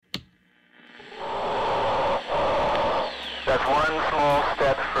That's one small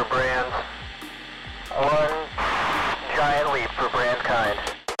step for brands, one giant leap for brandkind.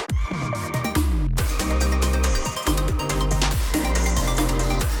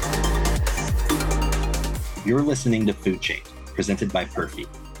 You're listening to Food Chain, presented by Perfy.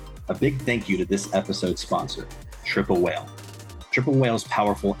 A big thank you to this episode's sponsor, Triple Whale. Triple Whale's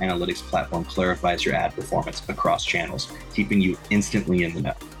powerful analytics platform clarifies your ad performance across channels, keeping you instantly in the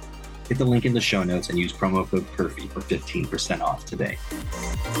know. Hit the link in the show notes and use promo code Perfy for 15% off today.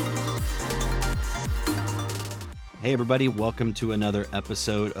 Hey everybody, welcome to another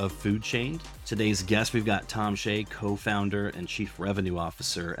episode of Food Chain. Today's guest, we've got Tom Shea, co-founder and chief revenue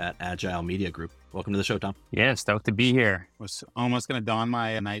officer at Agile Media Group. Welcome to the show, Tom. Yeah, stoked to be here. Was almost going to don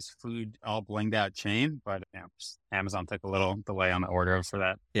my nice food all blinged out chain, but Amazon took a little delay on the order for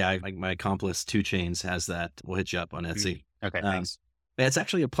that. Yeah, my accomplice 2 Chains has that. We'll hit you up on Etsy. Okay, thanks. It's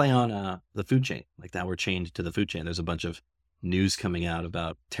actually a play on the food chain, like that we're chained to the food chain. There's a bunch of news coming out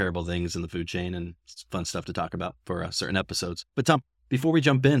about terrible things in the food chain, and it's fun stuff to talk about for certain episodes. But Tom, before we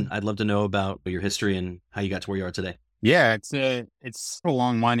jump in, I'd love to know about your history and how you got to where you are today. Yeah, it's a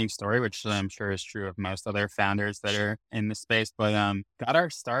long winding story, which I'm sure is true of most other founders that are in this space. But got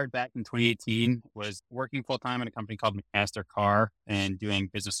our start back in 2018, was working full time at a company called McMaster Carr and doing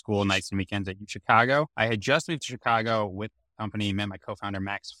business school nights and weekends at Chicago. I had just moved to Chicago with company, met my co-founder,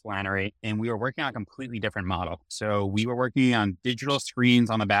 Max Flannery, and we were working on a completely different model. So we were working on digital screens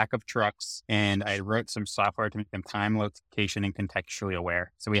on the back of trucks, and I wrote some software to make them time, location, and contextually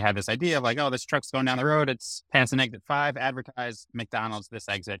aware. So we had this idea of like, oh, this truck's going down the road. It's passing exit 5, advertise McDonald's, this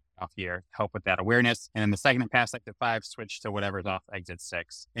exit off here, help with that awareness. And then the second it passed exit 5, switch to whatever's off exit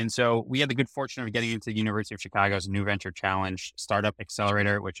 6. And so we had the good fortune of getting into the University of Chicago's New Venture Challenge Startup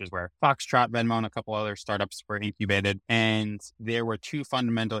Accelerator, which is where Foxtrot, Venmo, and a couple other startups were incubated. And there were 2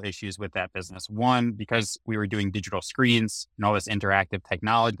 fundamental issues with that business. One, because we were doing digital screens and all this interactive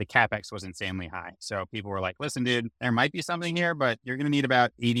technology, the CapEx was insanely high. So people were like, listen, dude, there might be something here, but you're going to need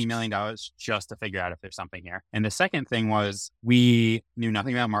about $80 million just to figure out if there's something here. And the second thing was we knew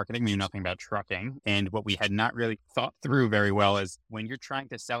nothing about marketing, we knew nothing about trucking. And what we had not really thought through very well is when you're trying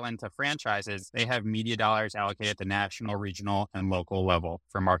to sell into franchises, they have media dollars allocated at the national, regional, and local level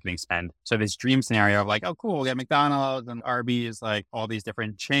for marketing spend. So this dream scenario of like, oh, cool, we'll get McDonald's and Arby's, like all these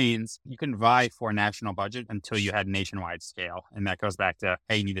different chains, you can vie for national budget until you had nationwide scale. And that goes back to,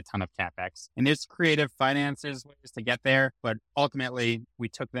 hey, you need a ton of CapEx. And there's creative finances ways to get there. But ultimately, we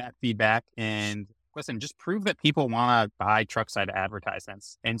took that feedback and listen, just prove that people want to buy truck side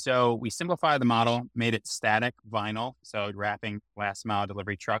advertisements. And so we simplified the model, made it static vinyl. So wrapping last mile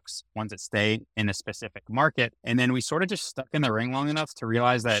delivery trucks, ones that stay in a specific market. And then we sort of just stuck in the ring long enough to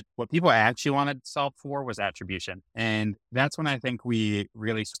realize that what people actually wanted to solve for was attribution. And that's when I think we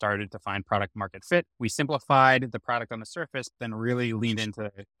really started to find product market fit. We simplified the product on the surface, then really leaned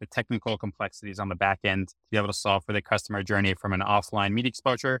into the technical complexities on the back end to be able to solve for the customer journey from an offline media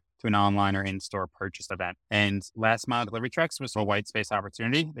exposure to an online or in-store purchase event. And last mile delivery trucks was a white space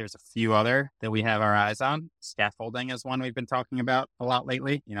opportunity. There's a few other that we have our eyes on. Scaffolding is one we've been talking about a lot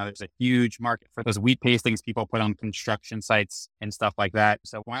lately. You know, there's a huge market for those wheat pastings people put on construction sites and stuff like that.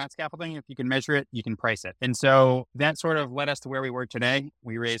 So why not scaffolding? If you can measure it, you can price it. And so that sort of led us to where we were today.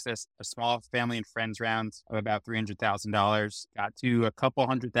 We raised a small family and friends round of about $300,000, got to a couple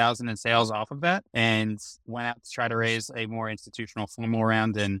 $100,000 in sales off of that, and went out to try to raise a more institutional formal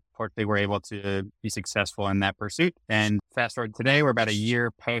round. And fortunately, we're able to be successful in that pursuit. And fast forward today, we're about a year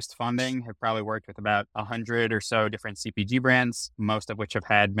post funding, have probably worked with about 100 or so different CPG brands, most of which have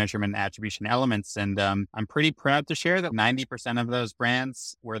had measurement and attribution elements. And I'm pretty proud to share that 90% of those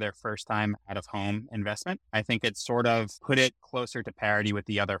brands were their first time out of home investment. I think it sort of put it closer to parity with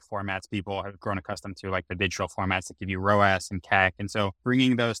the other formats people have grown accustomed to, like the digital formats that give you ROAS and CAC. And so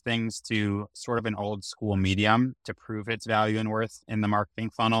bringing those things to sort of an old school medium to prove its value and worth in the marketing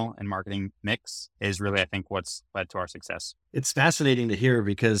funnel and marketing mix is really, I think, what's led to our success. It's fascinating to hear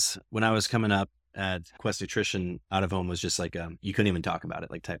because when I was coming up at Quest Nutrition, out of home was just like, you couldn't even talk about it,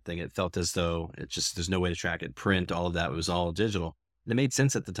 like type thing. It felt as though there's no way to track it. Print, all of that was all digital. And it made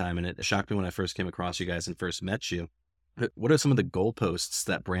sense at the time. And it shocked me when I first came across you guys and first met you. What are some of the goalposts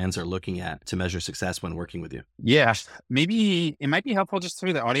that brands are looking at to measure success when working with you? Yeah, maybe it might be helpful just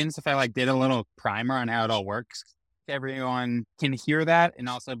for the audience if I did a little primer on how it all works. Everyone can hear that and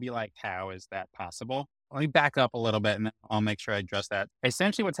also be like, how is that possible? Let me back up a little bit and I'll make sure I address that.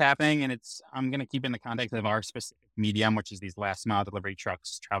 Essentially what's happening, and I'm going to keep in the context of our specific medium, which is these last mile delivery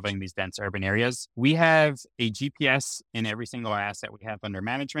trucks traveling these dense urban areas. We have a GPS in every single asset we have under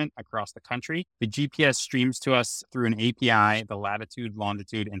management across the country. The GPS streams to us through an API, the latitude,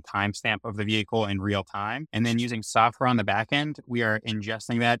 longitude, and timestamp of the vehicle in real time. And then using software on the back end, we are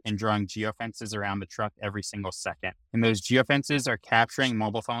ingesting that and drawing geofences around the truck every single second. And those geofences are capturing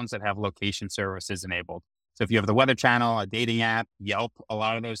mobile phones that have location services enabled. So if you have the Weather Channel, a dating app, Yelp, a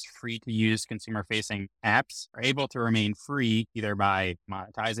lot of those free to use consumer facing apps are able to remain free either by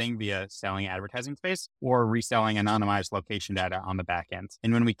monetizing via selling advertising space or reselling anonymized location data on the back end.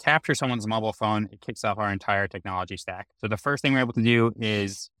 And when we capture someone's mobile phone, it kicks off our entire technology stack. So the first thing we're able to do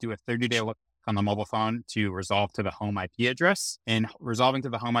is do a 30-day look on the mobile phone to resolve to the home IP address. And resolving to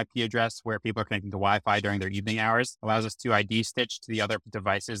the home IP address where people are connecting to Wi-Fi during their evening hours allows us to ID stitch to the other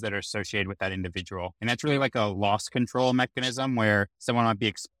devices that are associated with that individual. And that's really like a loss control mechanism where someone might be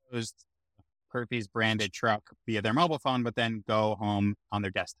exposed to Perfy's branded truck via their mobile phone, but then go home on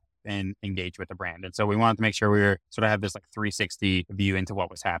their desktop and engage with the brand. And so we wanted to make sure we were sort of have this like 360 view into what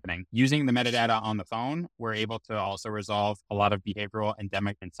was happening. Using the metadata on the phone, we're able to also resolve a lot of behavioral,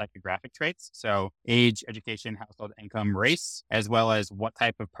 endemic, and psychographic traits. So age, education, household income, race, as well as what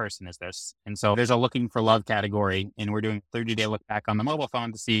type of person is this. And so there's a looking for love category, and we're doing a 30-day look back on the mobile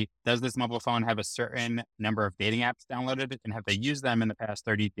phone to see, does this mobile phone have a certain number of dating apps downloaded, and have they used them in the past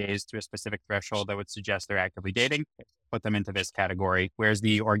 30 days to a specific threshold that would suggest they're actively dating? Put them into this category. Whereas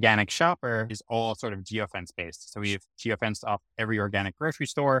the organic shopper is all sort of geofence based. So we've geofenced off every organic grocery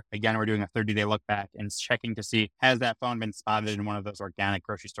store. Again, we're doing a 30-day look back and checking to see, has that phone been spotted in one of those organic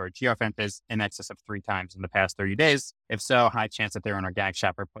grocery store geofences in excess of 3 times in the past 30 days? If so, high chance that they're an organic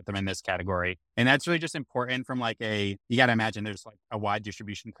shopper, put them in this category. And that's really just important from like you got to imagine there's like a wide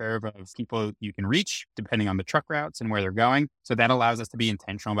distribution curve of people you can reach depending on the truck routes and where they're going. So that allows us to be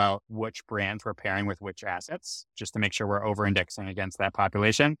intentional about which brands we're pairing with which assets, just to make sure we're over indexing against that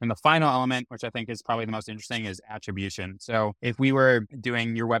population. And the final element, which I think is probably the most interesting, is attribution. So if we were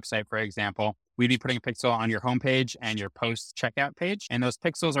doing your website, for example, we'd be putting a pixel on your homepage and your post checkout page. And those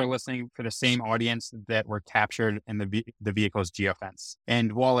pixels are listening for the same audience that were captured in the vehicle's geofence.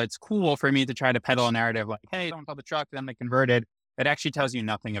 And while it's cool for me to try to peddle a narrative like, hey, don't tell the truck, then they converted, it actually tells you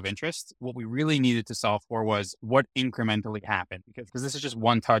nothing of interest. What we really needed to solve for was what incrementally happened, because this is just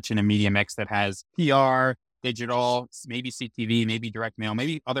one touch in a media mix that has PR, digital, maybe CTV, maybe direct mail,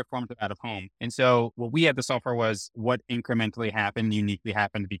 maybe other forms of out of home. And so what we had to solve for was what incrementally happened, uniquely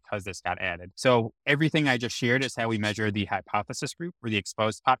happened because this got added. So everything I just shared is how we measure the hypothesis group or the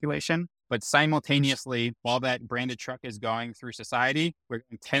exposed population. But simultaneously, while that branded truck is going through society, we're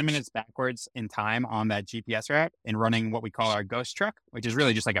going 10 minutes backwards in time on that GPS route and running what we call our ghost truck, which is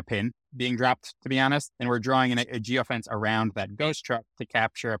really just like a pin being dropped, to be honest. And we're drawing a geofence around that ghost truck to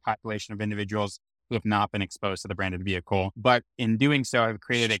capture a population of individuals who have not been exposed to the branded vehicle. But in doing so, I've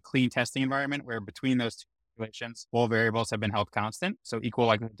created a clean testing environment where between those two populations, all variables have been held constant. So equal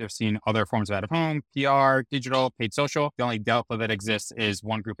likelihood to have seen other forms of out of home, PR, digital, paid social. The only delta that exists is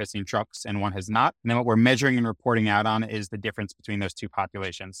one group has seen trucks and one has not. And then what we're measuring and reporting out on is the difference between those two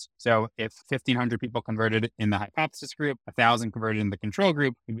populations. So if 1,500 people converted in the hypothesis group, 1,000 converted in the control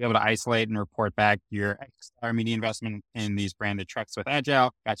group, we'd be able to isolate and report back your X media investment in these branded trucks with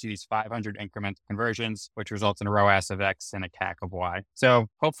Agile got you these 500 incremental conversions, which results in a ROAS of X and a CAC of Y. So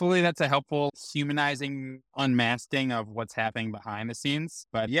hopefully that's a helpful humanizing unmasking of what's happening behind the scenes.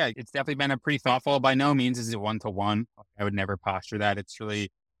 But yeah, it's definitely been a pretty thoughtful. By no means is it one-to-one. I would never posture that. It's really,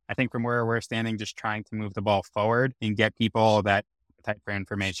 I think from where we're standing, just trying to move the ball forward and get people that type for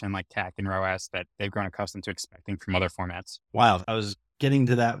information like CAC and ROAS that they've grown accustomed to expecting from other formats. Wow. I was getting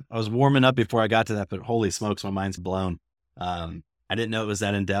to that. I was warming up before I got to that, but holy smokes, my mind's blown. I didn't know it was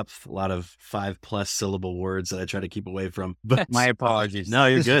that in depth. A lot of 5+ syllable words that I try to keep away from. But my apologies. No,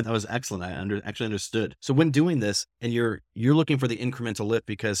 you're good. That was excellent. I actually understood. So when doing this, and you're looking for the incremental lift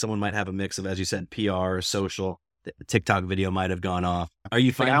because someone might have a mix of, as you said, PR, social. The TikTok video might have gone off. Are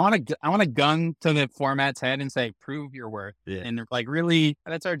you finding? I want to gun to the format's head and say, prove your worth. Yeah. And like, really,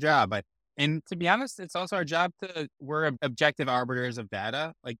 that's our job. And to be honest, it's also our job we're objective arbiters of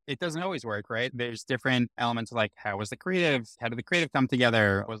data. Like, it doesn't always work, right? There's different elements like, how was the creative? How did the creative come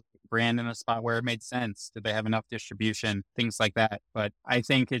together? Was the brand in a spot where it made sense? Did they have enough distribution? Things like that. But I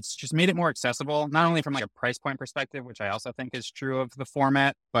think it's just made it more accessible, not only from like a price point perspective, which I also think is true of the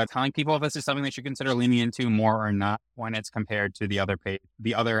format, but telling people if this is something they should consider leaning into more or not when it's compared to the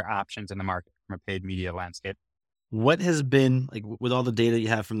other options in the market from a paid media landscape. What has been, like, with all the data you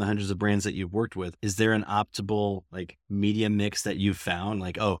have from the hundreds of brands that you've worked with, is there an optimal like media mix that you've found?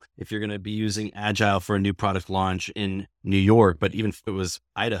 Like, oh, if you're going to be using Agile for a new product launch in New York, but even if it was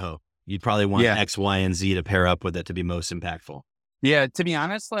Idaho, You'd probably want Yeah. X, Y, and Z to pair up with it to be most impactful. Yeah, to be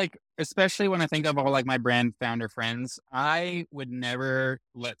honest, like, especially when I think of all like my brand founder friends, I would never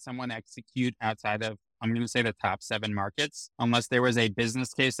let someone execute outside of, I'm going to say, the top 7 markets unless there was a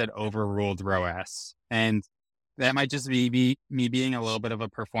business case that overruled ROAS. And that might just be me being a little bit of a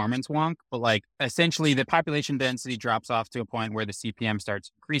performance wonk, but like essentially the population density drops off to a point where the CPM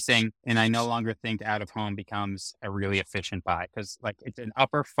starts increasing. And I no longer think out of home becomes a really efficient buy because like it's an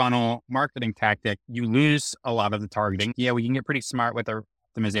upper funnel marketing tactic. You lose a lot of the targeting. Yeah, we can get pretty smart with our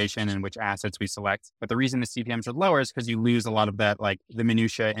optimization and which assets we select. But the reason the CPMs are lower is because you lose a lot of that, like the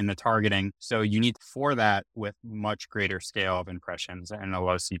minutia in the targeting. So you need for that with much greater scale of impressions and a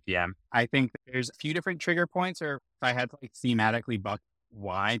low CPM. I think there's a few different trigger points, or if I had to like thematically bucket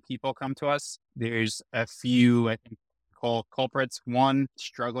why people come to us, there's a few, I think, culprits. One,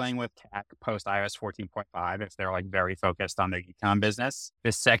 struggling with CAC post iOS 14.5 if they're like very focused on their e-com business.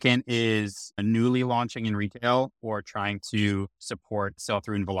 The second is newly launching in retail or trying to support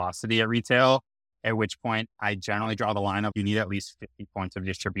sell-through and velocity at retail. At which point I generally draw the line of you need at least 50 points of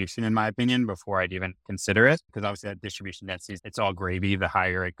distribution, in my opinion, before I'd even consider it. Because obviously that distribution density, it's all gravy the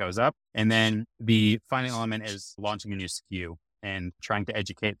higher it goes up. And then the final element is launching a new SKU and trying to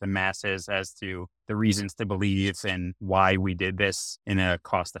educate the masses as to the reasons to believe and why we did this in a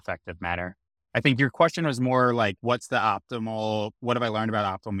cost-effective manner. I think your question was more like, what have I learned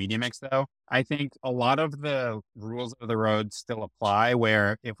about optimal media mix though? I think a lot of the rules of the road still apply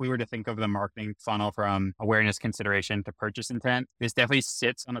where if we were to think of the marketing funnel from awareness consideration to purchase intent, this definitely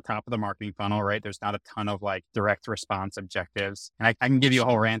sits on the top of the marketing funnel, right? There's not a ton of like direct response objectives. And I can give you a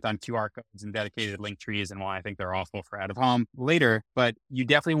whole rant on QR codes and dedicated link trees and why I think they're awful for out of home later, but you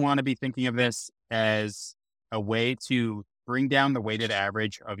definitely want to be thinking of this as a way to bring down the weighted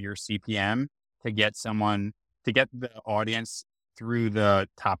average of your CPM to get the audience through the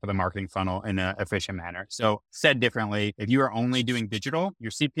top of the marketing funnel in an efficient manner. So said differently, if you are only doing digital, your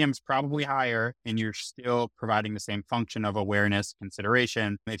CPM is probably higher and you're still providing the same function of awareness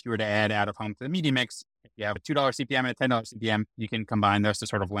consideration. If you were to add out of home to the media mix, if you have a $2 CPM and a $10 CPM, you can combine those to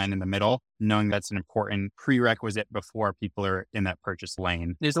sort of land in the middle, knowing that's an important prerequisite before people are in that purchase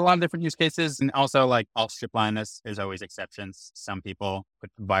lane. There's a lot of different use cases. And also like I'll strip line this. There's always exceptions. Some people put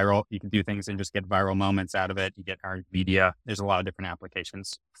viral, you can do things and just get viral moments out of it. You get earned media. There's a lot of different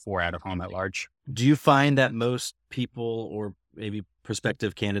applications for out of home at large. Do you find that most people or maybe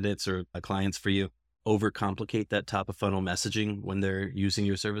prospective candidates or clients for you overcomplicate that top of funnel messaging when they're using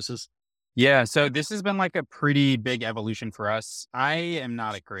your services? Yeah, so this has been like a pretty big evolution for us. I am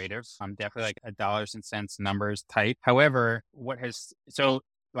not a creative. I'm definitely like a dollars and cents numbers type. However,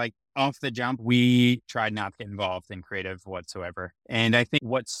 like off the jump, we tried not to get involved in creative whatsoever. And I think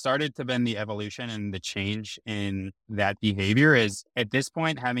what started to been the evolution and the change in that behavior is at this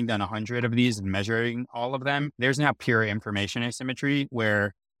point, having done 100 of these and measuring all of them, there's now pure information asymmetry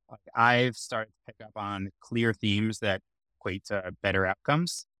where like, I've started to pick up on clear themes that equate to better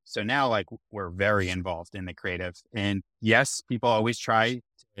outcomes. So now like we're very involved in the creative. And yes, people always try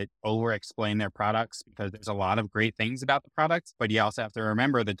to over explain their products because there's a lot of great things about the product, but you also have to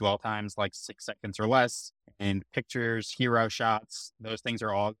remember the dwell times like 6 seconds or less and pictures, hero shots, those things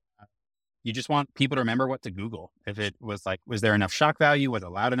are all, you just want people to remember what to Google. If it was like, was there enough shock value? Was it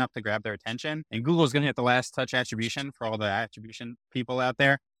loud enough to grab their attention? And Google is going to get the last touch attribution for all the attribution people out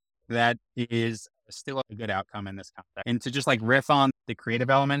there. That is still a good outcome in this context. And to just like riff on the creative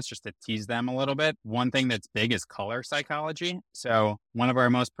elements, just to tease them a little bit, one thing that's big is color psychology. So one of our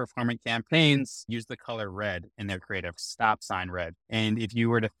most performant campaigns used the color red in their creative, stop sign red. And if you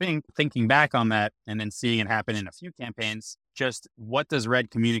were to thinking back on that and then seeing it happen in a few campaigns, just what does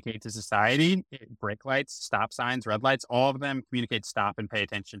red communicate to society? Brake lights, stop signs, red lights, all of them communicate stop and pay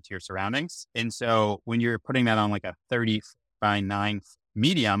attention to your surroundings. And so when you're putting that on like a 30 by 9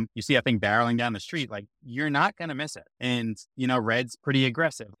 medium, you see a thing barreling down the street, like you're not going to miss it. And, red's pretty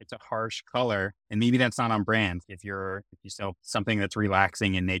aggressive. It's a harsh color. And maybe that's not on brand if you sell something that's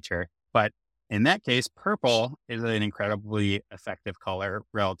relaxing in nature. But in that case, purple is an incredibly effective color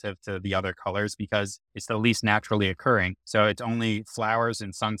relative to the other colors because it's the least naturally occurring. So it's only flowers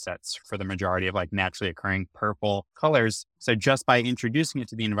and sunsets for the majority of like naturally occurring purple colors. So just by introducing it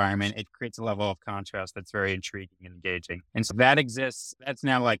to the environment, it creates a level of contrast that's very intriguing and engaging. And so that exists. That's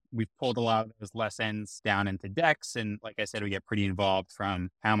now like we've pulled a lot of those lessons down into decks. And like I said, we get pretty involved from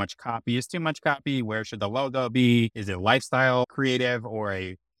how much copy is too much copy? Where should the logo be? Is it lifestyle creative or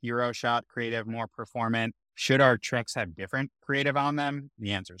a hero shot creative, more performant? Should our treks have different creative on them?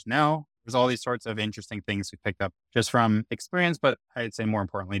 The answer is no. There's all these sorts of interesting things we picked up just from experience, but I'd say more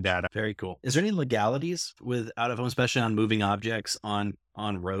importantly, data. Very cool. Is there any legalities with out of home, especially on moving objects on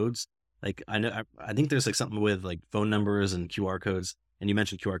roads? Like I think there's like something with like phone numbers and QR codes, and you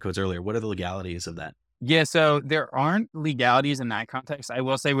mentioned QR codes earlier. What are the legalities of that? Yeah, so there aren't legalities in that context. I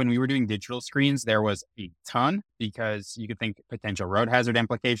will say when we were doing digital screens, there was a ton because you could think potential road hazard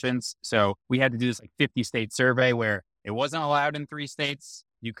implications. So we had to do this like 50 state survey where it wasn't allowed in 3 states.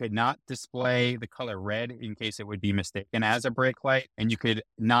 You could not display the color red in case it would be mistaken as a brake light. And you could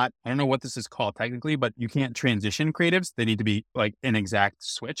not, I don't know what this is called technically, but you can't transition creatives. They need to be like an exact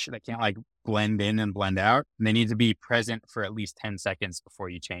switch. They can't like blend in and blend out. And they need to be present for at least 10 seconds before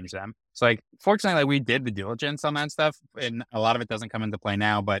you change them. So like, fortunately, like we did the diligence on that stuff and a lot of it doesn't come into play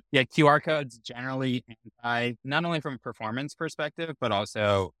now, but yeah, QR codes generally not only from a performance perspective, but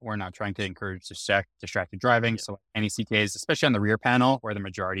also we're not trying to encourage distracted driving. So any CKs, especially on the rear panel where the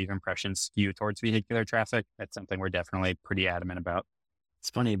majority of impressions skew towards vehicular traffic, that's something we're definitely pretty adamant about. It's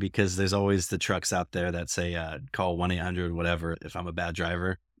funny because there's always the trucks out there that say, call 1-800, whatever, if I'm a bad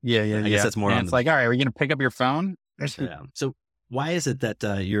driver. Yeah. I guess that's more and on it's like, all right, we're going to pick up your phone. Yeah. So why is it that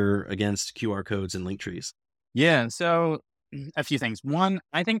you're against QR codes and link trees? Yeah. So a few things. One,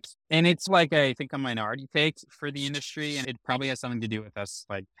 I think, and it's like I think a minority take for the industry, and it probably has something to do with us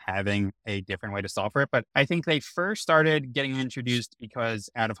like having a different way to solve for it. But I think they first started getting introduced because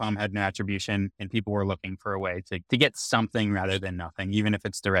out of home had no attribution and people were looking for a way to get something rather than nothing, even if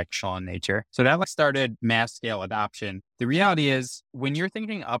it's directional in nature. So that like started mass scale adoption. The reality is when you're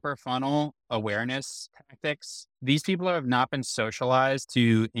thinking upper funnel awareness tactics, these people have not been socialized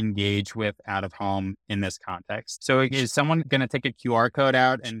to engage with out of home in this context. So is someone going to take a QR code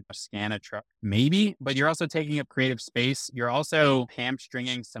out and scan a truck? Maybe, but you're also taking up creative space. You're also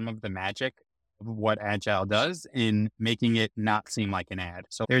hamstringing some of the magic of what Agile does in making it not seem like an ad.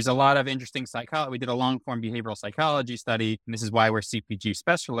 So there's a lot of interesting psychology. We did a long form behavioral psychology study, and this is why we're CPG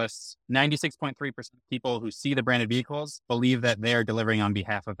specialists. 96.3% of people who see the branded vehicles believe that they're delivering on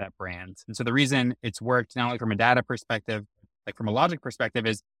behalf of that brand. And so the reason it's worked, not only from a data perspective, like from a logic perspective,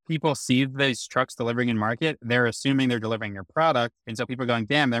 is people see these trucks delivering in market, they're assuming they're delivering their product. And so people are going,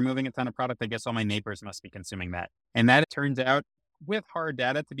 damn, they're moving a ton of product. I guess all my neighbors must be consuming that. And that turns out with hard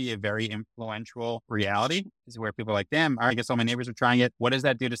data to be a very influential reality. Is where people are like, damn, I guess all my neighbors are trying it. What does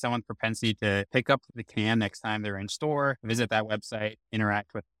that do to someone's propensity to pick up the can next time they're in store, visit that website,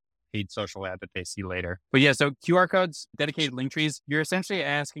 interact with paid social ad that they see later? But yeah, so QR codes, dedicated link trees, you're essentially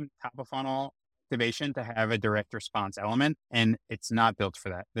asking top of funnel activation to have a direct response element, and it's not built for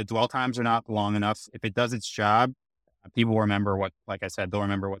that. The dwell times are not long enough. If it does its job, people remember what, like I said, they'll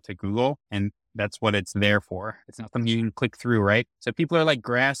remember what to Google, and that's what it's there for. It's not something you can click through, right? So people are like,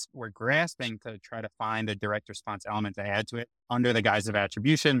 we're grasping to try to find a direct response element to add to it under the guise of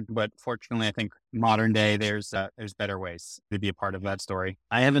attribution. But fortunately, I think modern day, there's better ways to be a part of that story.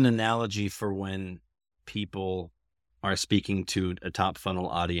 I have an analogy for when people are speaking to a top funnel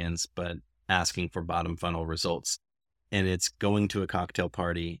audience, but asking for bottom funnel results. And it's going to a cocktail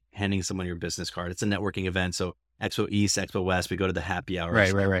party, handing someone your business card. It's a networking event. So Expo East, Expo West, we go to the happy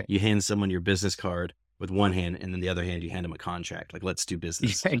hours. Right. You hand someone your business card with one hand, and then the other hand, you hand them a contract. Like, let's do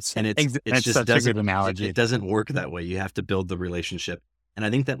business. And it's just such a good analogy. It doesn't work that way. You have to build the relationship. And I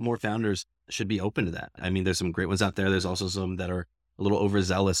think that more founders should be open to that. I mean, there's some great ones out there. There's also some that are a little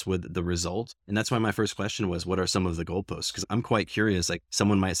overzealous with the result. And that's why my first question was, what are some of the goalposts? Because I'm quite curious. Like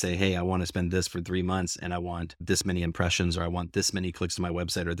someone might say, hey, I want to spend this for 3 months and I want this many impressions, or I want this many clicks to my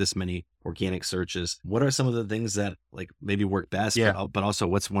website, or this many organic searches. What are some of the things that like maybe work best, but also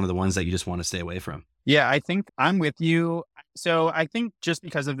what's one of the ones that you just want to stay away from? Yeah, I think I'm with you. So I think just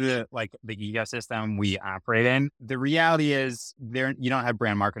because of the ecosystem we operate in, the reality is you don't have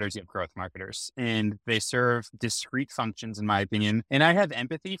brand marketers, you have growth marketers, and they serve discrete functions, in my opinion. And I have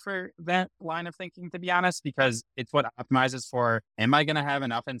empathy for that line of thinking, to be honest, because it's what optimizes for, am I going to have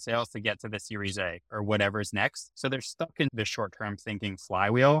enough in sales to get to the Series A or whatever's next? So they're stuck in the short-term thinking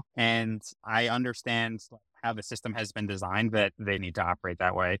flywheel. And I understand how the system has been designed that they need to operate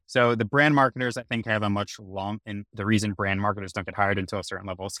that way. So the brand marketers, I think, have a much and the reason brand marketers don't get hired until a certain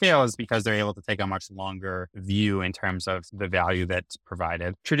level of scale is because they're able to take a much longer view in terms of the value that's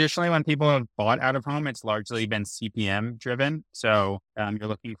provided. Traditionally, when people have bought out of home, it's largely been CPM driven. So you're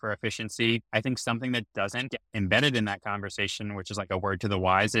looking for efficiency. I think something that doesn't get embedded in that conversation, which is like a word to the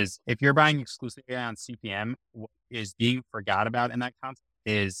wise, is if you're buying exclusively on CPM, what is being forgot about in that concept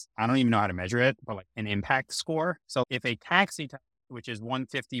is, I don't even know how to measure it, but like an impact score. So if a taxi which is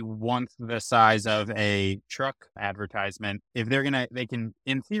 1/51th the size of a truck advertisement, if they can,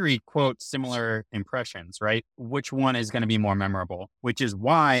 in theory, quote similar impressions, right? Which one is going to be more memorable? Which is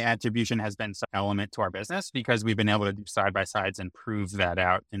why attribution has been some element to our business, because we've been able to do side by sides and prove that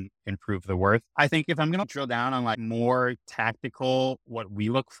out and improve the worth. I think if I'm going to drill down on like more tactical, what we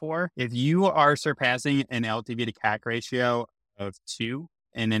look for, if you are surpassing an LTV to CAC ratio of 2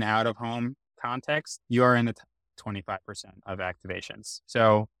 in an out of home context, you are in the 25% of activations.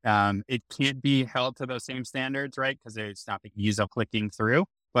 So it can't be held to those same standards, right? Because it's not the ease of clicking through.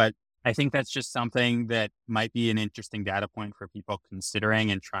 But I think that's just something that might be an interesting data point for people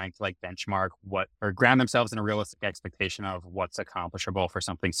considering and trying to like benchmark or ground themselves in a realistic expectation of what's accomplishable for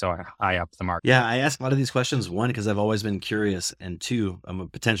something so high up the market. Yeah, I ask a lot of these questions, one, because I've always been curious, and two, I'm a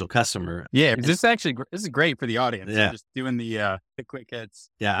potential customer. Yeah, this is great for the audience. Yeah. Just doing the quick hits.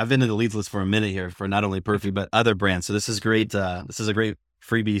 Yeah, I've been in the leads list for a minute here for not only Perfy, but other brands. So this is great. This is a great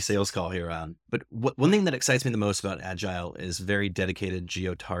freebie sales call here. But one thing that excites me the most about Agile is very dedicated,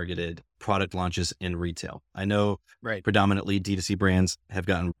 geo-targeted product launches in retail. I know predominantly D2C brands have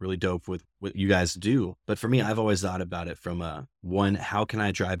gotten really dope with what you guys do. But for me, I've always thought about it from one, how can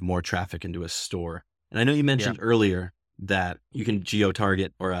I drive more traffic into a store? And I know you mentioned earlier that you can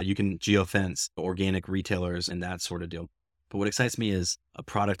geo-target or you can geo-fence organic retailers and that sort of deal. But what excites me is a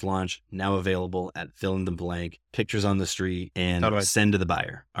product launch now available at fill in the blank, pictures on the street, and send to the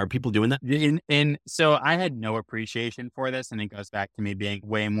buyer. Are people doing that? And so I had no appreciation for this, and it goes back to me being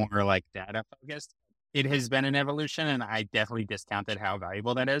way more like data focused. It has been an evolution, and I definitely discounted how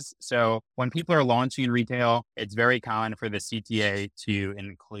valuable that is. So when people are launching in retail, it's very common for the CTA to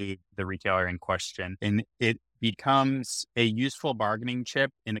include the retailer in question, and it becomes a useful bargaining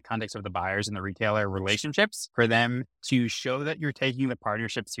chip in the context of the buyers and the retailer relationships for them to show that you're taking the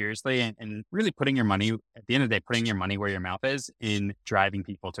partnership seriously and really putting your money, at the end of the day, putting your money where your mouth is in driving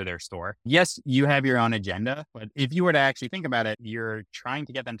people to their store. Yes, you have your own agenda, but if you were to actually think about it, you're trying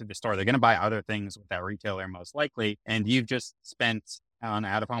to get them to the store. They're going to buy other things with that retailer most likely, and you've just spent on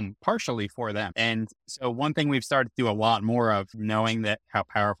out of home partially for them. And so one thing we've started to do a lot more of, knowing that how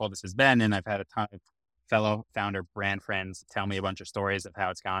powerful this has been, and I've had a ton of fellow founder brand friends tell me a bunch of stories of how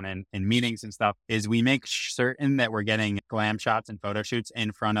it's gone in meetings and stuff, is we make certain that we're getting glam shots and photo shoots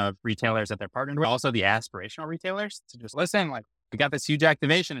in front of retailers that they're partnered with, also the aspirational retailers, to just listen, like, we got this huge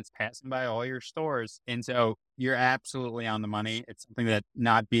activation. It's passing by all your stores. And so you're absolutely on the money. It's something that,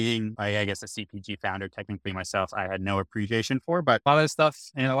 not being, I guess, a CPG founder, technically myself, I had no appreciation for, but a lot of this stuff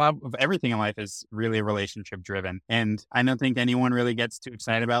and a lot of everything in life is really relationship driven. And I don't think anyone really gets too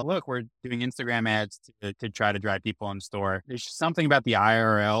excited about, look, we're doing Instagram ads to try to drive people in store. There's something about the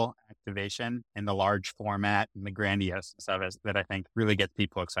IRL activation and the large format and the grandioseness of it that I think really gets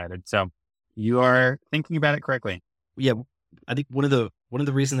people excited. So you are thinking about it correctly. Yeah. I think one of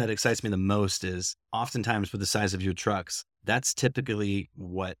the reasons that excites me the most is oftentimes with the size of your trucks, that's typically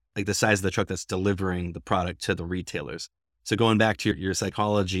what, like, the size of the truck that's delivering the product to the retailers. So going back to your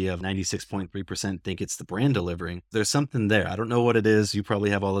psychology of 96.3% think it's the brand delivering, there's something there. I don't know what it is. You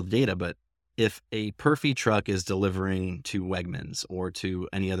probably have all of the data, but if a Perfy truck is delivering to Wegmans or to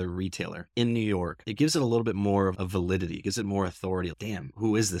any other retailer in New York, it gives it a little bit more of validity, it gives it more authority. Damn,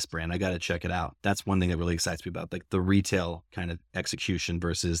 who is this brand? I got to check it out. That's one thing that really excites me about, like, the retail kind of execution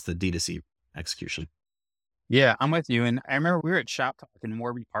versus the D2C execution. Yeah, I'm with you. And I remember we were at Shop Talk and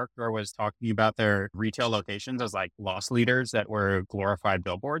Warby Parker was talking about their retail locations as like loss leaders that were glorified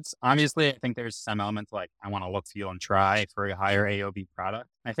billboards. Obviously, I think there's some elements like, I want to look, feel, and try for a higher AOV product.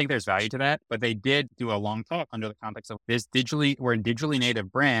 I think there's value to that, but they did do a long talk under the context of this we're digitally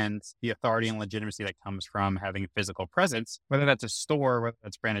native brands, the authority and legitimacy that comes from having a physical presence, whether that's a store, whether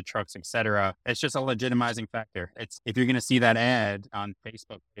that's branded trucks, et cetera. It's just a legitimizing factor. It's, if you're going to see that ad on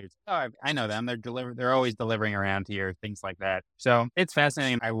Facebook, it's, oh, I know them. They're always delivering around here, things like that. So it's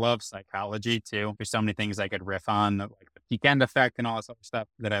fascinating. I love psychology too. There's so many things I could riff on, like the weekend effect and all this other stuff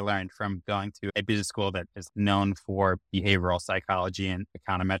that I learned from going to a business school that is known for behavioral psychology and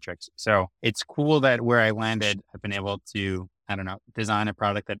econometrics. So it's cool that where I landed, I've been able to, I don't know, design a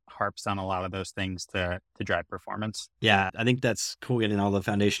product that harps on a lot of those things to drive performance. Yeah, I think that's cool, getting all the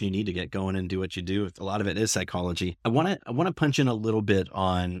foundation you need to get going and do what you do. A lot of it is psychology. I want to punch in a little bit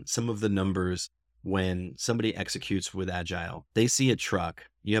on some of the numbers. When somebody executes with Agile, they see a truck,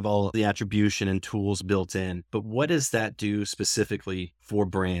 you have all the attribution and tools built in, but what does that do specifically for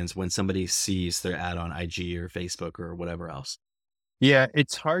brands when somebody sees their ad on IG or Facebook or whatever else? Yeah,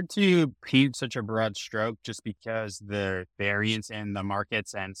 it's hard to paint such a broad stroke just because the variance in the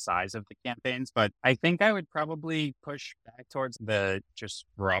markets and size of the campaigns. But I think I would probably push back towards the just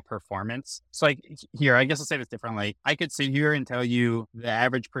raw performance. So, like here, I guess I'll say this differently. I could sit here and tell you the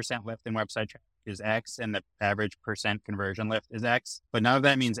average percent lift in website traffic is X and the average percent conversion lift is X, but none of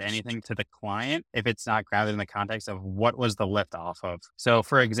that means anything to the client if it's not grounded in the context of what was the lift off of. So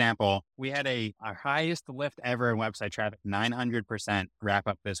for example, we had our highest lift ever in website traffic, 900% wrap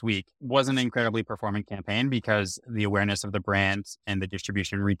up this week. Was an incredibly performing campaign because the awareness of the brand and the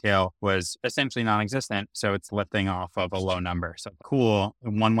distribution retail was essentially non-existent. So it's lifting off of a low number. So cool,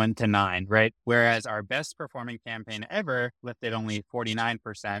 one went to 9, right? Whereas our best performing campaign ever lifted only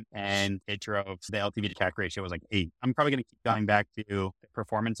 49% and it drove the LTV to CAC ratio was like 8. I'm probably going to keep going back to the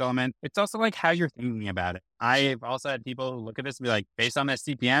performance element. It's also like how you're thinking about it. I've also had people who look at this and be like, based on that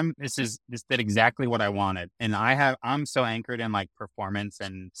CPM, this did exactly what I wanted. And I'm so anchored in like performance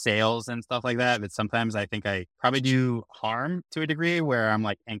and sales and stuff like that sometimes I think I probably do harm to a degree where I'm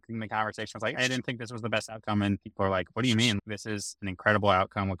like anchoring the conversation. It's like, I didn't think this was the best outcome. And people are like, what do you mean? This is an incredible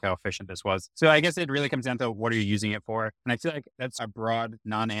outcome. Look how efficient this was. So I guess it really comes down to what are you using it for? And I feel like that's a broad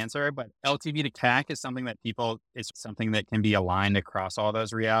non-answer, but LTV to CAC is something that can be aligned across all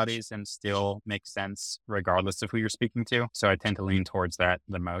those realities and still make sense regardless of who you're speaking to. So I tend to lean towards that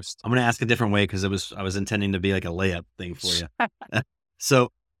the most. I'm going to ask a different way because I was intending to be like a layup thing for you. So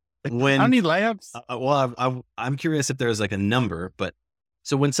I don't need layups. I'm curious if there's like a number, but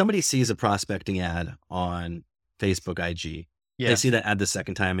so when somebody sees a prospecting ad on Facebook, IG, they see that ad the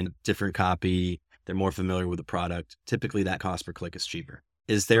second time in different copy, they're more familiar with the product. Typically that cost per click is cheaper.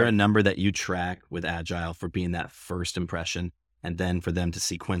 Is there a number that you track with Agile for being that first impression? And then for them to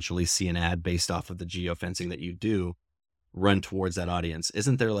sequentially see an ad based off of the geofencing that you do run towards that audience?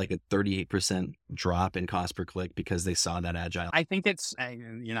 Isn't there like a 38% drop in cost per click because they saw that Agile? I think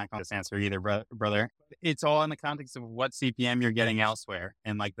you're not going to answer either, brother. It's all in the context of what CPM you're getting elsewhere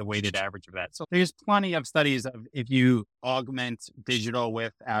and like the weighted average of that. So there's plenty of studies of if you augment digital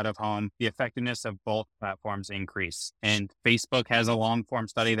with out of home, the effectiveness of both platforms increase. And Facebook has a long form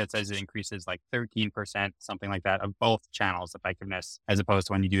study that says it increases like 13%, something like that, of both channels effectiveness, as opposed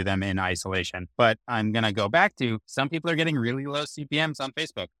to when you do them in isolation. But I'm going to go back to some people are getting really low CPMs on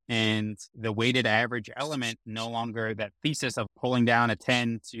Facebook, and the weighted average element no longer that thesis of pulling down a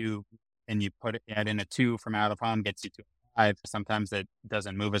 10 and you add in a 2 from out of home gets you to 5. Sometimes it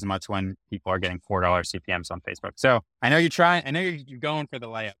doesn't move as much when people are getting $4 CPMs on Facebook. So I know you're going for the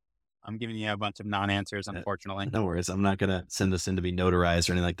layup. I'm giving you a bunch of non-answers, unfortunately. No worries. I'm not going to send this in to be notarized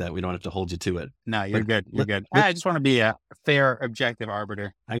or anything like that. We don't have to hold you to it. No, you're good. You're good. I just want to be a fair, objective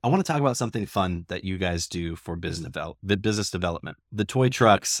arbiter. I want to talk about something fun that you guys do for business development. The toy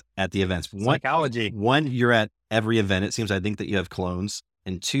trucks at the events. Psychology. One, you're at every event. It seems, I think that you have clones.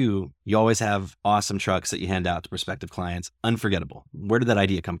 And 2, you always have awesome trucks that you hand out to prospective clients. Unforgettable. Where did that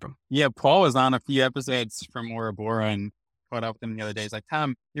idea come from? Yeah, Paul was on a few episodes from Bora Bora and caught up with him the other day. He's like,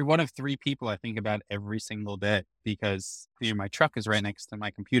 Tom, you're one of 3 people I think about every single day because my truck is right next to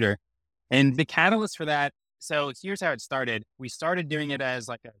my computer. And the catalyst for that, so here's how it started. We started doing it as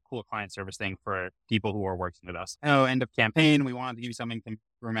like a cool client service thing for people who are working with us. End of campaign, we wanted to give you something to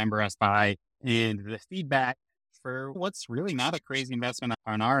remember us by. And the feedback for what's really not a crazy investment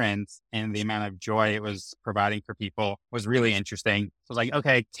on our end and the amount of joy it was providing for people was really interesting. So I was like,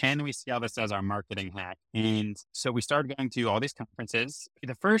 okay, can we scale this as our marketing hack? And so we started going to all these conferences.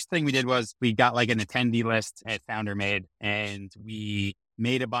 The first thing we did was we got like an attendee list at Founder Made, and we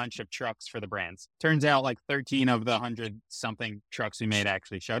made a bunch of trucks for the brands. Turns out like 13 of the 100 something trucks we made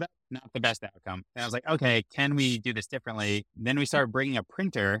actually showed up. Not the best outcome. And I was like, okay, can we do this differently? Then we started bringing a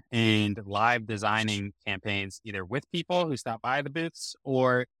printer and live designing campaigns, either with people who stopped by the booths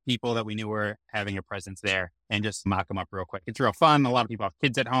or people that we knew were having a presence there, and just mock them up real quick. It's real fun. A lot of people have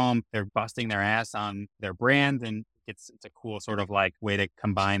kids at home. They're busting their ass on their brand, and it's a cool sort of like way to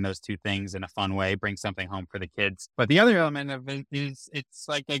combine those two things in a fun way, bring something home for the kids. But the other element of it is it's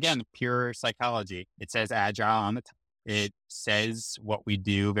like, again, pure psychology. It says Agile on the top. It says what we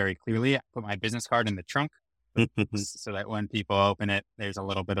do very clearly. I put my business card in the trunk so that when people open it, there's a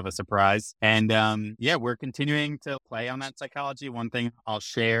little bit of a surprise. And we're continuing to play on that psychology. One thing I'll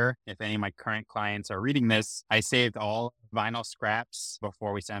share, if any of my current clients are reading this, I saved all vinyl scraps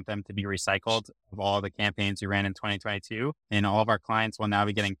before we sent them to be recycled of all the campaigns we ran in 2022. And all of our clients will now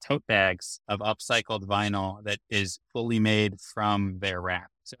be getting tote bags of upcycled vinyl that is fully made from their wrap.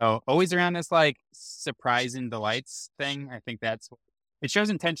 So always around this like surprise and delights thing. I think that's what it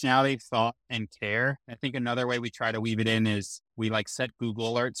shows intentionality, thought, and care. I think another way we try to weave it in is we like set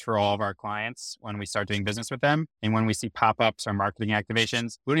Google alerts for all of our clients when we start doing business with them. And when we see pop-ups or marketing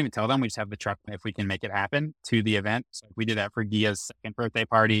activations, we don't even tell them. We just have the truck if we can make it happen to the event. So we did that for Gia's second birthday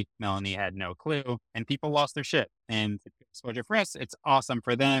party. Melanie had no clue and people lost their shit. And it's good exposure for us. It's awesome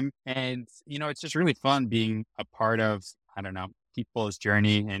for them. And, it's just really fun being a part of, I don't know, people's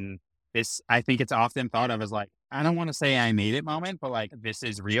journey. And this, I think it's often thought of as like, I don't want to say I made it moment, but like this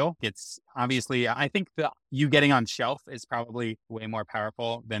is real. It's obviously, I think you getting on shelf is probably way more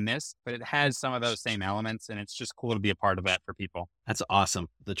powerful than this, but it has some of those same elements and it's just cool to be a part of that for people. That's awesome.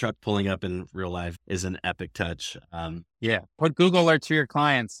 The truck pulling up in real life is an epic touch. Yeah. Put Google alerts to your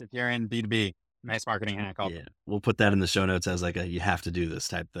clients if you're in B2B. Nice marketing hack. Yeah, we'll put that in the show notes as like you have to do this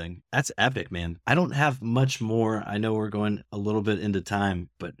type thing. That's epic, man. I don't have much more. I know we're going a little bit into time,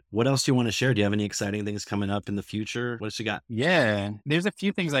 but what else do you want to share? Do you have any exciting things coming up in the future? What else you got? Yeah, there's a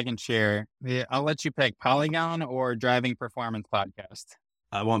few things I can share. I'll let you pick Polygon or Driving Performance Podcast.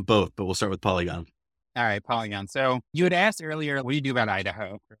 I want both, but we'll start with Polygon. All right, Polygon. So you had asked earlier, what do you do about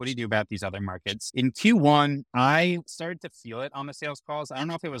Idaho? What do you do about these other markets? In Q1, I started to feel it on the sales calls. I don't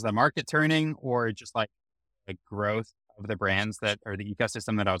know if it was the market turning or just like growth of the brands or the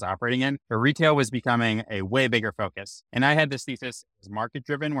ecosystem that I was operating in, but retail was becoming a way bigger focus. And I had this thesis, it was market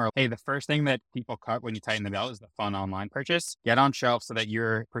driven, where, hey, the first thing that people cut when you tighten the belt is the fun online purchase. Get on shelf so that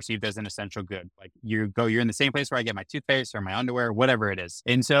you're perceived as an essential good. Like you're in the same place where I get my toothpaste or my underwear, whatever it is.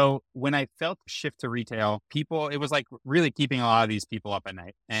 And so when I felt the shift to retail, it was like really keeping a lot of these people up at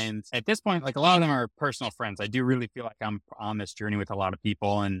night. And at this point, like a lot of them are personal friends. I do really feel like I'm on this journey with a lot of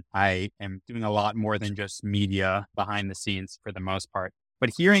people and I am doing a lot more than just media behind the scenes for the most part. But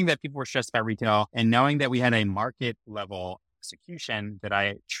hearing that people were stressed about retail and knowing that we had a market level execution that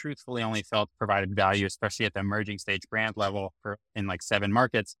I truthfully only felt provided value, especially at the emerging stage brand level in like 7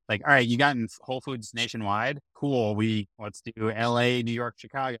 markets. Like, all right, you got in Whole Foods nationwide. Cool. Let's do LA, New York,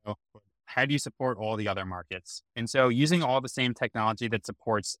 Chicago. How do you support all the other markets? And so using all the same technology that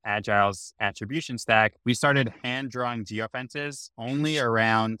supports Agile's attribution stack, we started hand drawing geofences only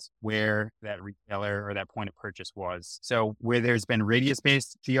around where that retailer or that point of purchase was. So where there's been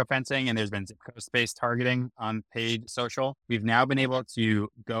radius-based geofencing and there's been zip code-based targeting on paid social, we've now been able to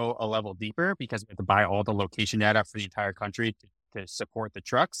go a level deeper because we have to buy all the location data for the entire country to support the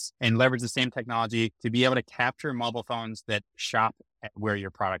trucks and leverage the same technology to be able to capture mobile phones that shop at where your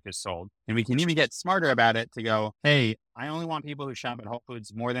product is sold. And we can even get smarter about it to go, hey, I only want people who shop at Whole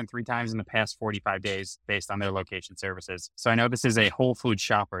Foods more than 3 times in the past 45 days based on their location services. So I know this is a Whole Foods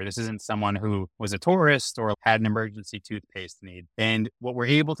shopper. This isn't someone who was a tourist or had an emergency toothpaste need. And what we're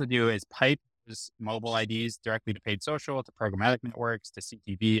able to do is pipe mobile IDs directly to paid social, to programmatic networks, to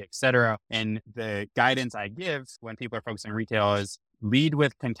CTV, et cetera. And the guidance I give when people are focusing on retail is lead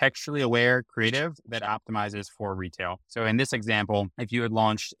with contextually aware creative that optimizes for retail. So in this example, if you had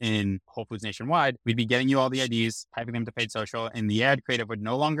launched in Whole Foods nationwide, we'd be getting you all the IDs, piping them to paid social, and the ad creative would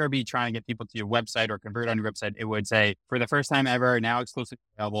no longer be trying to get people to your website or convert on your website. It would say, for the first time ever, now exclusively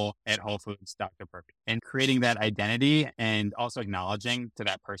available at Whole Foods, Dr. Perfect. And creating that identity and also acknowledging to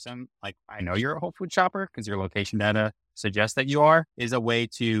that person, like, I know you're a Whole Foods shopper because your location data suggests that you are, is a way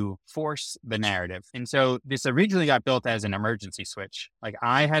to force the narrative. And so this originally got built as an emergency switch. Like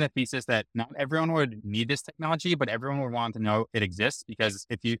I had a thesis that not everyone would need this technology, but everyone would want to know it exists because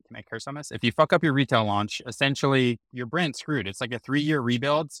can I curse on this? If you fuck up your retail launch, essentially your brand's screwed. It's like a 3-year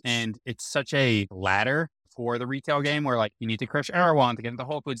rebuild and it's such a ladder for the retail game where like you need to crush Erewhon to get into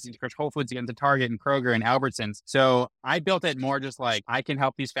Whole Foods, you need to crush Whole Foods to get into Target and Kroger and Albertsons. So I built it more just like I can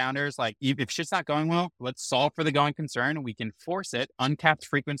help these founders. Like if shit's not going well, let's solve for the going concern. We can force it, uncapped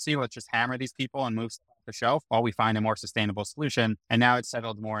frequency. Let's just hammer these people and move stuff off the shelf while we find a more sustainable solution. And now it's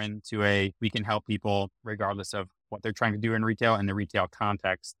settled more into we can help people regardless of what they're trying to do in retail and the retail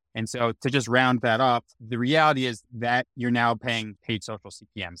context. And so to just round that up, the reality is that you're now paying paid social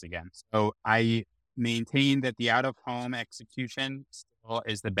CPMs again. So I maintain that the out-of-home execution still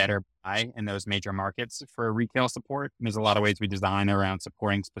is the better buy in those major markets for retail support. There's a lot of ways we design around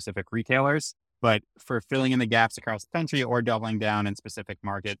supporting specific retailers, but for filling in the gaps across the country or doubling down in specific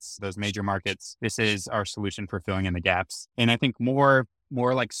markets, those major markets, this is our solution for filling in the gaps. And I think more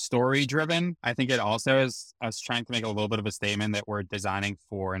like story driven. I think it also is us trying to make a little bit of a statement that we're designing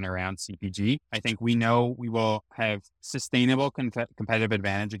for and around CPG. I think we know we will have sustainable competitive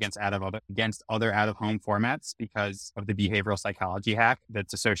advantage against other out of home formats because of the behavioral psychology hack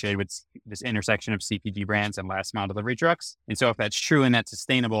that's associated with this intersection of CPG brands and last mile delivery trucks. And so if that's true and that's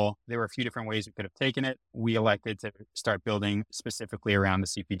sustainable, there were a few different ways we could have taken it. We elected to start building specifically around the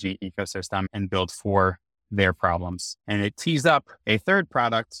CPG ecosystem and build for their problems. And it tees up a third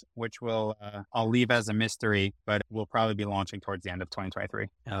product, which will I'll leave as a mystery, but we'll probably be launching towards the end of 2023.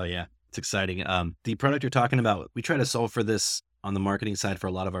 Oh yeah, it's exciting. The product you're talking about, we try to solve for this on the marketing side for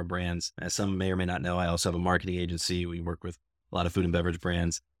a lot of our brands. As some may or may not know, I also have a marketing agency. We work with a lot of food and beverage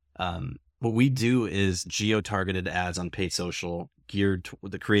brands. What we do is geo-targeted ads on paid social, geared to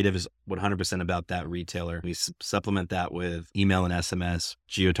the creative is 100% about that retailer. We supplement that with email and SMS,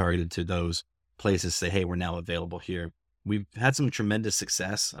 geo-targeted to those places, say, hey, we're now available here. We've had some tremendous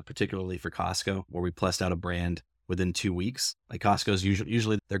success, particularly for Costco, where we plussed out a brand within 2 weeks. Like Costco's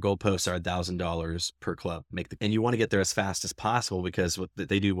usually their goalposts are $1,000 per club. And you want to get there as fast as possible because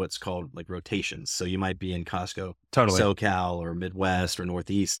they do what's called like rotations. So you might be in Costco, Totally. SoCal or Midwest or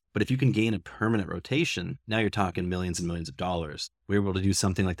Northeast. But if you can gain a permanent rotation, now you're talking millions and millions of dollars. We were able to do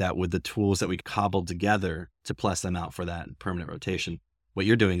something like that with the tools that we cobbled together to plus them out for that permanent rotation. What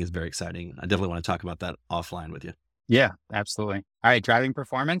you're doing is very exciting. I definitely want to talk about that offline with you. Yeah, absolutely. All right, driving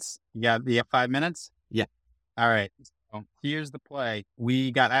performance. You got the 5 minutes? Yeah. All right. So here's the play.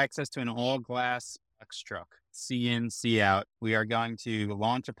 We got access to an all glass box truck, see in, see out. We are going to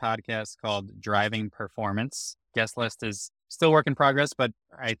launch a podcast called Driving Performance. Guest list is still work in progress, but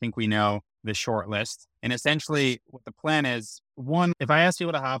I think we know the short list. And essentially what the plan is, one, if I asked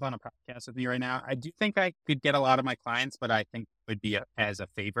you to hop on a podcast with me right now, I do think I could get a lot of my clients, but I think it would be as a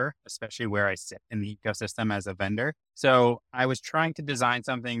favor, especially where I sit in the ecosystem as a vendor. So I was trying to design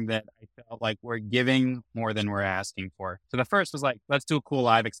something that I felt like we're giving more than we're asking for. So the first was like, let's do a cool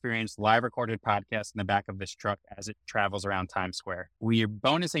live experience, live recorded podcast in the back of this truck as it travels around Times Square. We are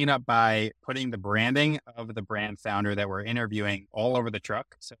bonusing it up by putting the branding of the brand founder that we're interviewing all over the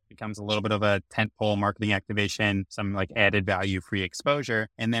truck. So it becomes a little bit of a tentpole marketing activation, some like added value, free exposure.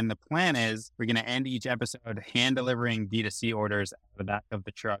 And then the plan is we're going to end each episode hand delivering D2C orders out of the back of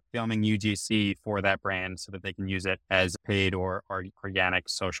the truck, filming UGC for that brand so that they can use it as paid or organic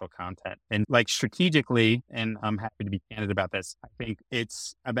social content. And like strategically, and I'm happy to be candid about this, I think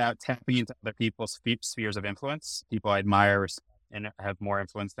it's about tapping into other people's spheres of influence, people I admire, respect, and have more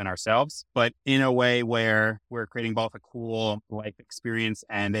influence than ourselves, but in a way where we're creating both a cool life experience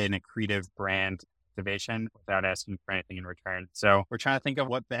and an accretive brand activation without asking for anything in return. So we're trying to think of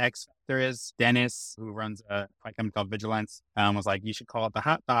what the X factor is. Dennis, who runs a company called Vigilance, was like, you should call it the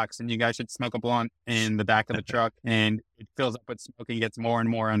hot box and you guys should smoke a blunt in the back of the truck and it fills up with smoke and gets more and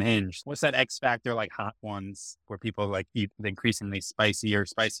more unhinged. What's that X factor, like hot ones where people like eat the increasingly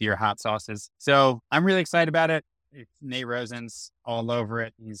spicier hot sauces? So I'm really excited about it. It's Nate Rosen's all over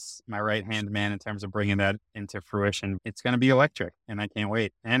it. He's my right-hand man in terms of bringing that into fruition. It's going to be electric and I can't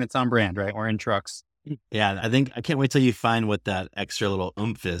wait. And it's on brand, right? We're in trucks. Yeah, I can't wait till you find what that extra little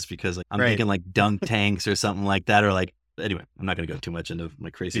oomph is because like, I'm thinking like dunk tanks or something like that, or like, anyway, I'm not going to go too much into my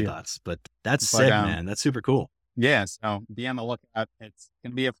crazy thoughts, but that's sick, man. That's super cool. Yeah, so be on the lookout. It's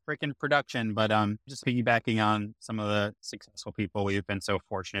going to be a freaking production, but just piggybacking on some of the successful people we've been so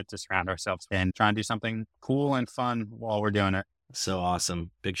fortunate to surround ourselves and trying to do something cool and fun while we're doing it. So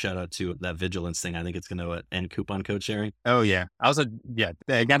awesome. Big shout out to that Vigilance thing. I think it's going to end coupon code sharing. Oh, yeah. I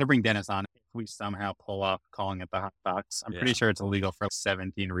got to bring Dennis on if we somehow pull off calling it the hot box. I'm pretty sure it's illegal for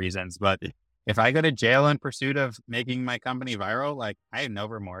 17 reasons, but if I go to jail in pursuit of making my company viral, like I have no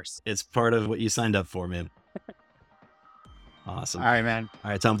remorse. It's part of what you signed up for, man. Awesome. All right, man.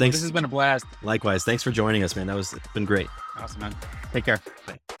 All right, Tom, thanks. This has been a blast. Likewise. Thanks for joining us, man. It's been great. Awesome, man. Take care.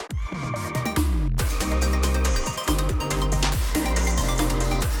 Bye.